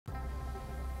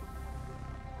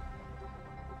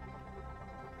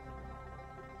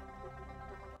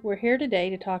We're here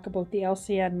today to talk about the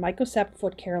LCN Mykosept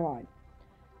foot care line.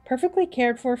 Perfectly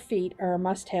cared for feet are a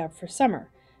must-have for summer.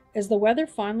 As the weather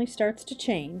finally starts to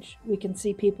change, we can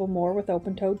see people more with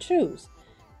open-toed shoes,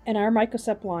 and our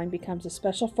Mykosept line becomes a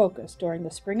special focus during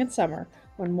the spring and summer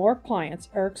when more clients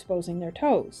are exposing their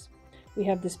toes. We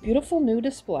have this beautiful new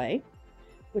display,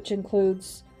 which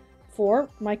includes 4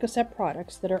 Mykosept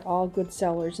products that are all good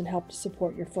sellers and help to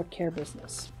support your foot care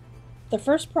business. The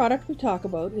first product we talk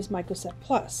about is Mykosept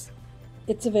Plus.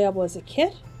 It's available as a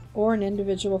kit or an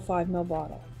individual 5 ml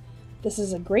bottle. This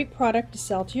is a great product to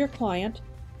sell to your client,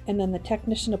 and then the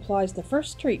technician applies the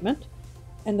first treatment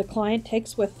and the client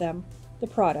takes with them the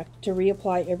product to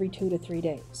reapply every 2 to 3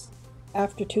 days.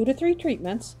 After 2 to 3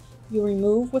 treatments, you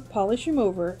remove with polish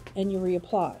remover and you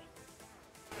reapply.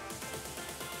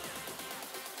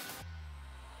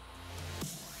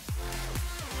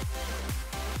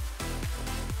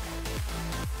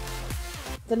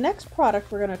 The next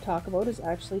product we're going to talk about is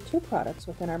actually 2 products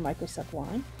within our Mykosept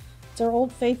line. It's our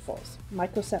Old Faithfuls,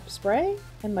 Mykosept Spray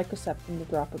and Mykosept in the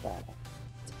Dropper Bottle.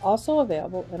 It's also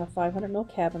available in a 500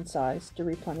 ml cabin size to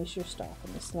replenish your stock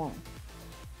in this line.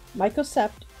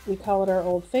 Mykosept, we call it our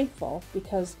Old Faithful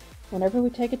because whenever we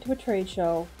take it to a trade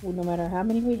show, no matter how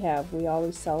many we have, we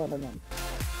always sell it in them.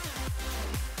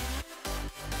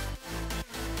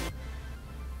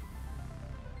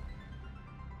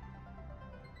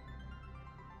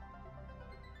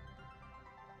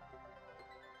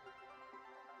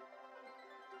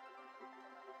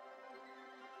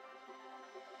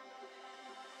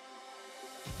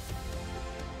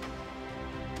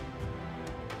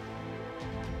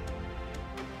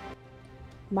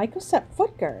 Mykosept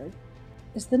Foot Guard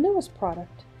is the newest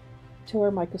product to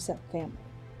our Mykosept family.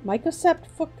 Mykosept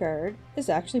Foot Guard is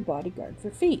actually bodyguard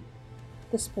for feet.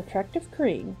 This protective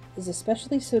cream is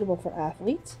especially suitable for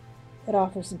athletes. It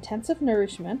offers intensive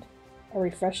nourishment, a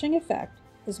refreshing effect,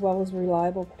 as well as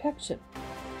reliable protection.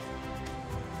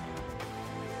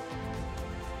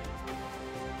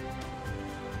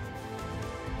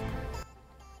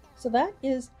 So that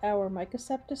is our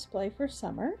Mykosept display for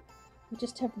summer. We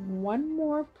just have one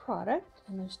more product,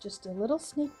 and there's just a little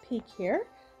sneak peek here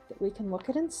that we can look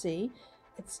at and see.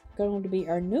 It's going to be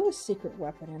our newest secret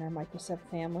weapon in our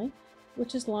Mykosept family,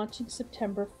 which is launching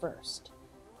September 1st.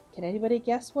 Can anybody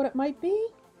guess what it might be?